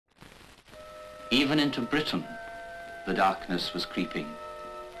Even into Britain, the darkness was creeping,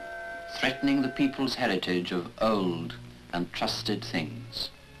 threatening the people's heritage of old and trusted things.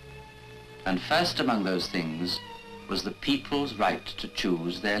 And first among those things was the people's right to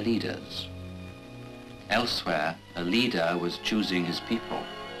choose their leaders. Elsewhere, a leader was choosing his people.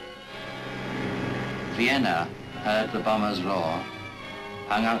 Vienna heard the bombers roar,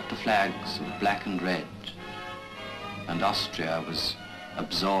 hung out the flags of black and red, and Austria was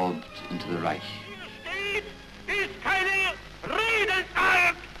absorbed into the Reich.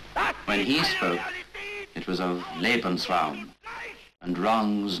 When he spoke, it was of Lebensraum and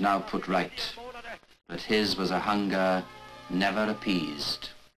wrongs now put right, but his was a hunger never appeased,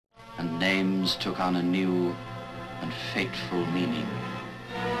 and names took on a new and fateful meaning.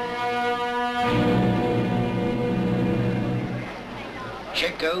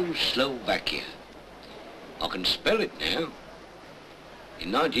 Czechoslovakia. I can spell it now.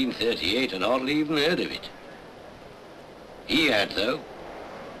 In 1938, I'd hardly even heard of it. He had, though.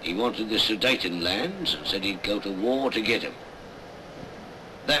 He wanted the Sudeten lands and said he'd go to war to get them.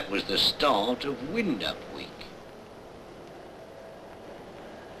 That was the start of Wind-Up Week.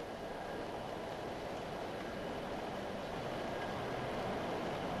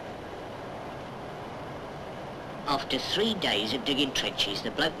 After 3 days of digging trenches,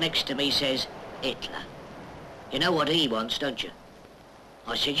 the bloke next to me says, Hitler. You know what he wants, don't you?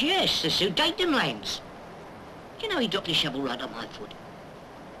 I said, yes, the Sudetenlands. You know, he dropped his shovel right on my foot.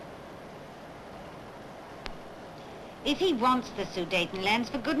 If he wants the Sudetenlands,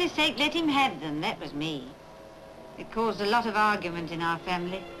 for goodness sake, let him have them. That was me. It caused a lot of argument in our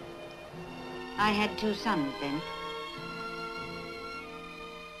family. I had 2 sons then.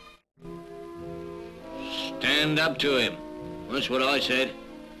 Stand up to him. That's what I said.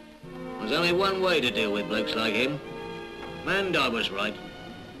 There's only one way to deal with blokes like him. And I was right.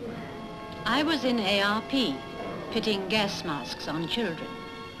 I was in A.R.P, fitting gas masks on children.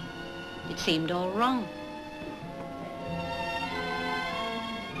 It seemed all wrong.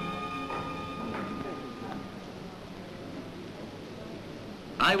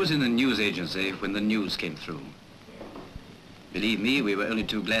 I was in a news agency when the news came through. Believe me, we were only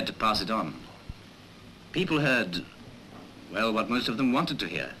too glad to pass it on. People heard, well, what most of them wanted to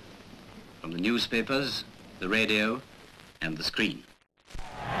hear, from the newspapers, the radio, and the screen.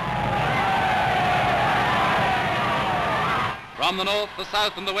 From the north, the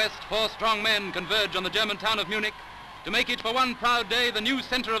south, and the west, 4 strong men converge on the German town of Munich to make it for one proud day the new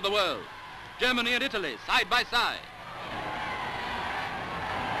center of the world. Germany and Italy, side by side.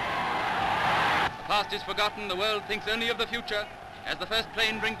 The past is forgotten, the world thinks only of the future, as the first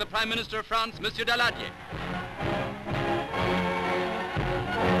plane brings the Prime Minister of France, Monsieur Deladier.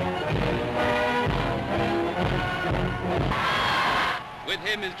 With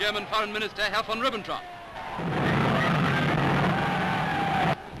him is German Foreign Minister Herr von Ribbentrop.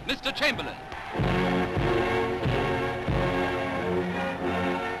 Mr. Chamberlain.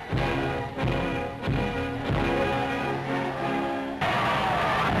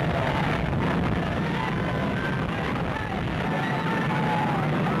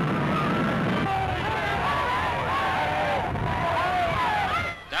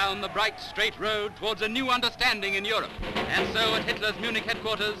 Down the bright, straight road towards a new understanding in Europe. And so at Hitler's Munich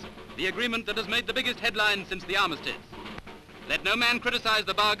headquarters, the agreement that has made the biggest headlines since the armistice. Let no man criticize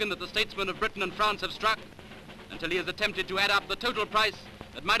the bargain that the statesmen of Britain and France have struck until he has attempted to add up the total price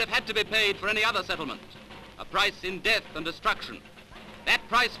that might have had to be paid for any other settlement. A price in death and destruction. That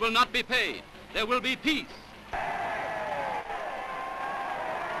price will not be paid. There will be peace.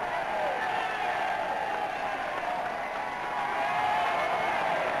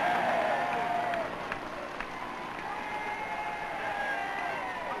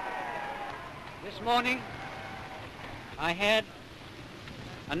 This morning, I had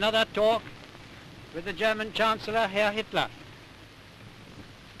another talk with the German Chancellor, Herr Hitler.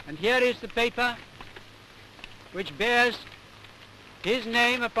 And here is the paper which bears his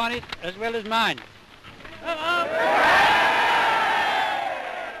name upon it as well as mine.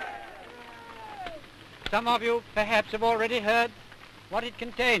 Some of you perhaps have already heard what it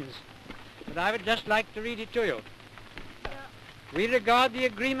contains, but I would just like to read it to you. We regard the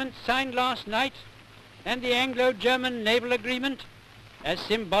agreement signed last night and the Anglo-German naval agreement as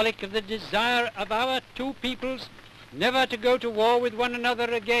symbolic of the desire of our 2 peoples never to go to war with one another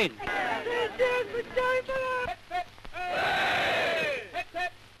again.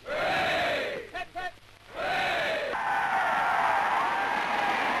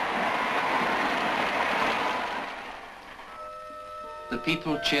 The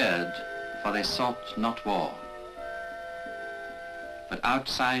people cheered, for they sought not war. But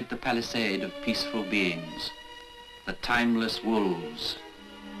outside the palisade of peaceful beings, the timeless wolves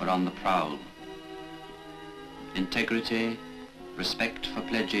were on the prowl. Integrity, respect for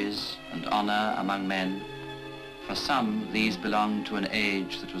pledges, and honor among men, for some these belonged to an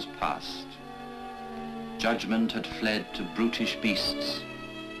age that was past. Judgment had fled to brutish beasts,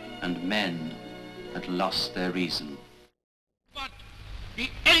 and men had lost their reason.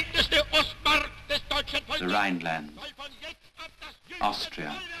 The Rhineland,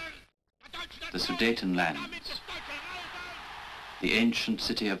 Austria, the Sudetenlands, the ancient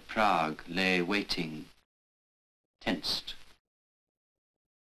city of Prague lay waiting, tensed.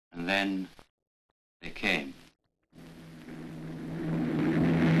 And then they came.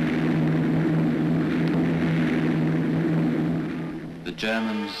 The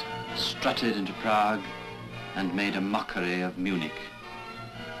Germans strutted into Prague and made a mockery of Munich.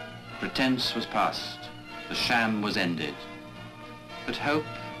 Pretense was past, the sham was ended, but hope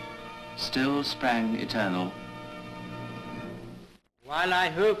still sprang eternal. While I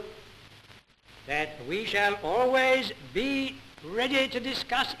hope that we shall always be ready to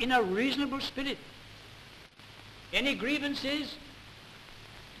discuss in a reasonable spirit any grievances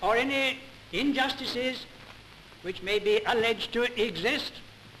or any injustices which may be alleged to exist,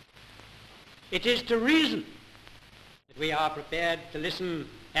 it is to reason that we are prepared to listen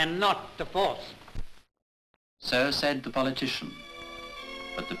and not to force. So said the politician,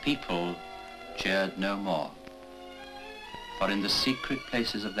 but the people cheered no more. For in the secret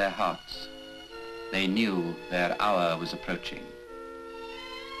places of their hearts, they knew their hour was approaching.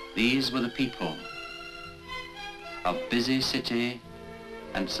 These were the people of busy city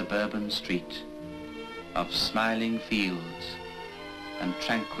and suburban street, of smiling fields and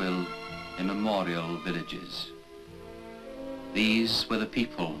tranquil, immemorial villages. These were the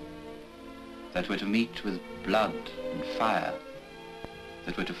people that were to meet with blood and fire,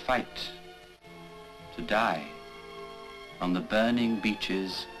 that were to fight, to die, on the burning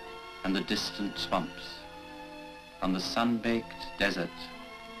beaches and the distant swamps, on the sun-baked desert,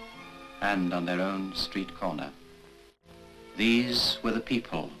 and on their own street corner. These were the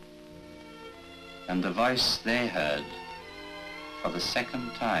people, and the voice they heard for the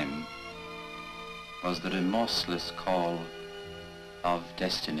second time was the remorseless call of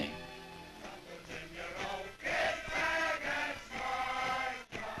destiny.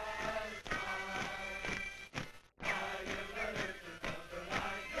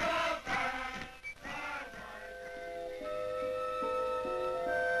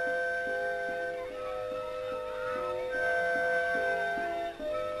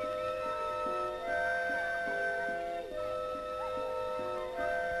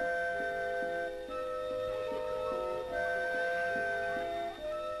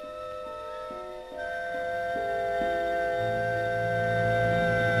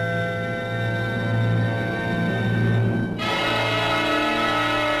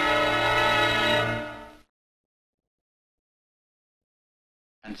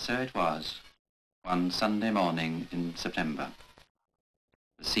 And so it was, one Sunday morning in September.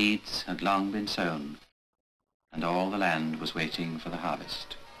 The seeds had long been sown, and all the land was waiting for the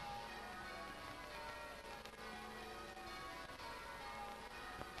harvest.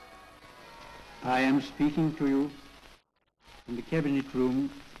 I am speaking to you in the cabinet room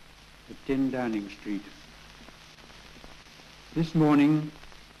at 10 Downing Street. This morning,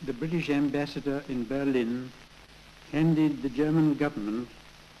 the British ambassador in Berlin handed the German government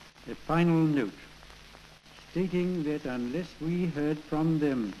a final note stating that unless we heard from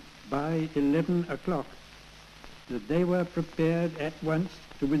them by 11 o'clock, that they were prepared at once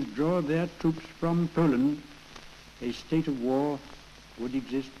to withdraw their troops from Poland, a state of war would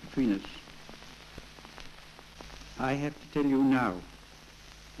exist between us. I have to tell you now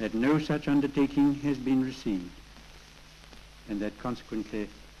that no such undertaking has been received, and that consequently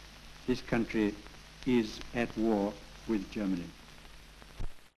this country is at war with Germany.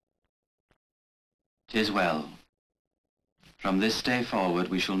 'Tis well. From this day forward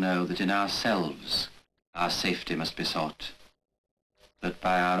we shall know that in ourselves our safety must be sought, that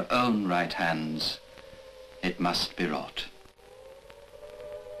by our own right hands it must be wrought.